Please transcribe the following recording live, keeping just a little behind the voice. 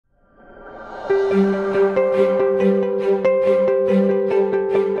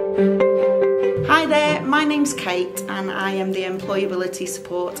employability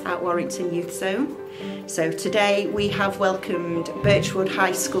support at Warrington Youth Zone. So today we have welcomed Birchwood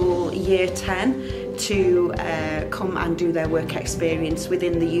High School Year 10 to come and do their work experience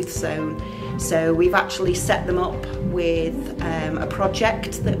within the Youth Zone. So we've actually set them up with a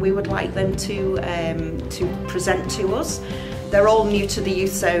project that we would like them to present to us. They're all new to the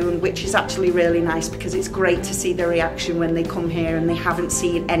Youth Zone, which is actually really nice because it's great to see their reaction when they come here and they haven't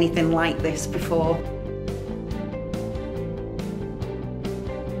seen anything like this before.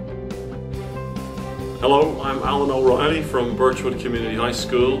 Hello, I'm Alan O'Reilly from Birchwood Community High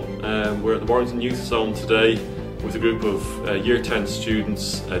School. We're at the Warrington Youth Zone today with a group of Year 10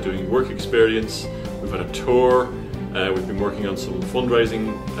 students doing work experience. We've had a tour, we've been working on some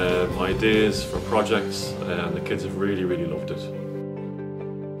fundraising ideas for projects, and the kids have really loved it.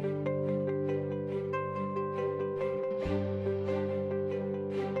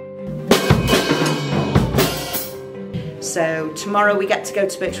 So tomorrow we get to go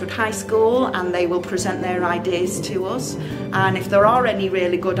to Birchwood High School and they will present their ideas to us, and if there are any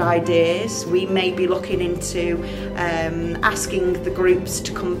really good ideas we may be looking into asking the groups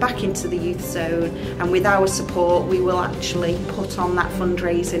to come back into the Youth Zone, and with our support we will actually put on that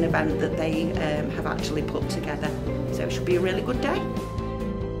fundraising event that they have actually put together. So it should be a really good day.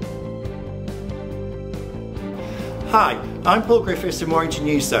 Hi, I'm Paul Griffiths from Warrington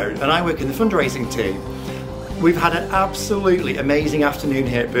Youth Zone and I work in the fundraising team. We've had an absolutely amazing afternoon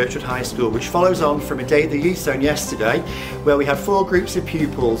here at Birchwood High School, which follows on from a day at the Youth Zone yesterday, where we had 4 groups of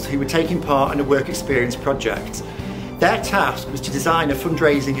pupils who were taking part in a work experience project. Their task was to design a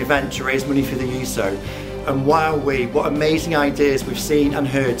fundraising event to raise money for the Youth Zone, and wow, what amazing ideas we've seen and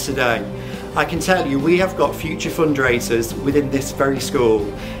heard today. I can tell you we have got future fundraisers within this very school.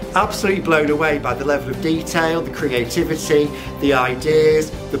 Absolutely blown away by the level of detail, the creativity, the ideas,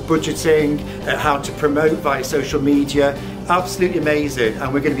 the budgeting, how to promote via social media. Absolutely amazing,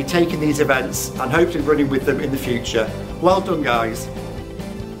 and we're going to be taking these events and hopefully running with them in the future. Well done, guys.